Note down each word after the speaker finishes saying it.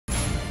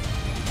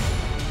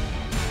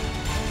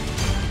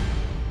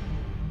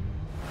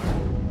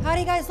How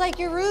do you guys like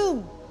your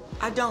room?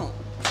 I don't.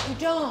 You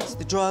don't?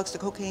 The drugs, the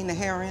cocaine, the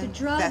heroin. The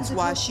drugs, That's the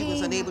why cocaine, she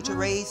was unable to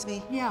raise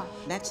me? Yeah.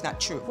 That's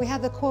not true. We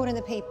have the quote in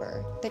the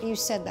paper that you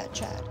said that,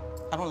 Chad.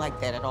 I don't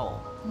like that at all.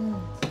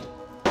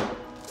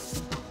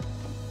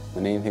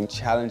 When anything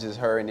challenges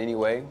her in any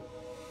way,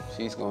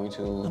 she's going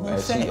to,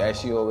 as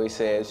she always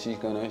says, she's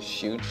gonna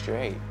shoot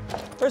straight.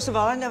 First of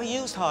all, I never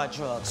used hard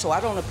drugs, so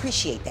I don't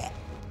appreciate that.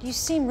 You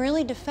seem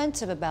really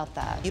defensive about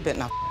that. You better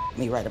not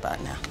me right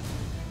about now.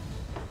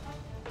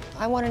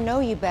 I want to know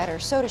you better.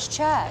 So does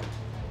Chad.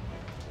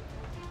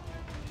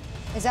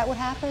 Is that what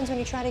happens when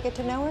you try to get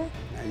to know her?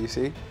 Now you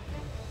see?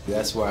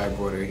 That's why I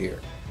brought her here.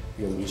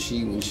 Because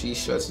when she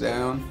shuts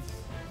down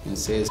and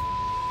says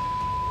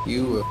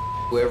you or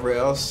whoever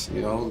else,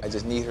 you know, I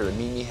just need her to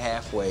meet me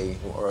halfway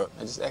or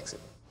I just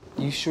exit.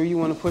 You sure you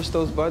want to push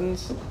those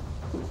buttons?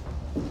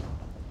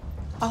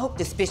 I hope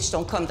this bitch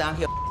don't come down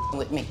here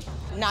with me.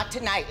 Not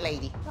tonight,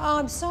 lady. Oh,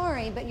 I'm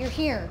sorry, but you're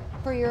here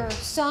for your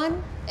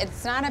son?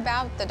 It's not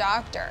about the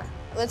doctor.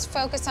 Let's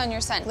focus on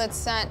your son.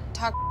 Let's not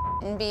talk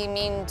and be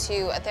mean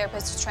to a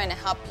therapist who's trying to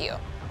help you.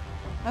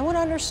 I want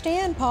to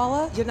understand,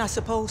 Paula. You're not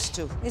supposed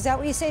to. Is that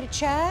what you say to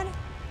Chad?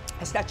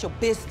 It's not your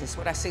business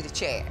what I say to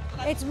Chad.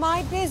 It's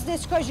my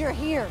business because you're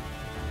here.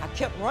 I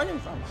kept running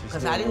from her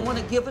because I didn't want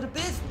to give her the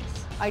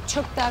business. I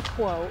took that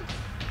quote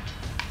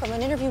from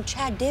an interview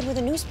Chad did with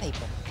a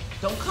newspaper.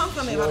 Don't come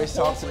from me. She always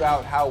talks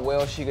about how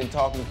well she can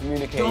talk and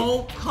communicate.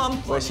 Don't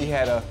come from But she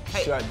had a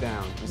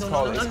shutdown. It's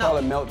called a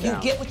meltdown. You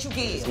get what you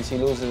give. And she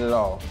loses it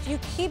all. If you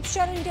keep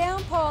shutting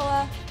down,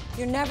 Paula,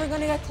 you're never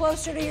going to get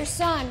closer to your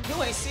son.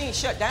 You ain't seen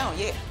shut down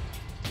yet.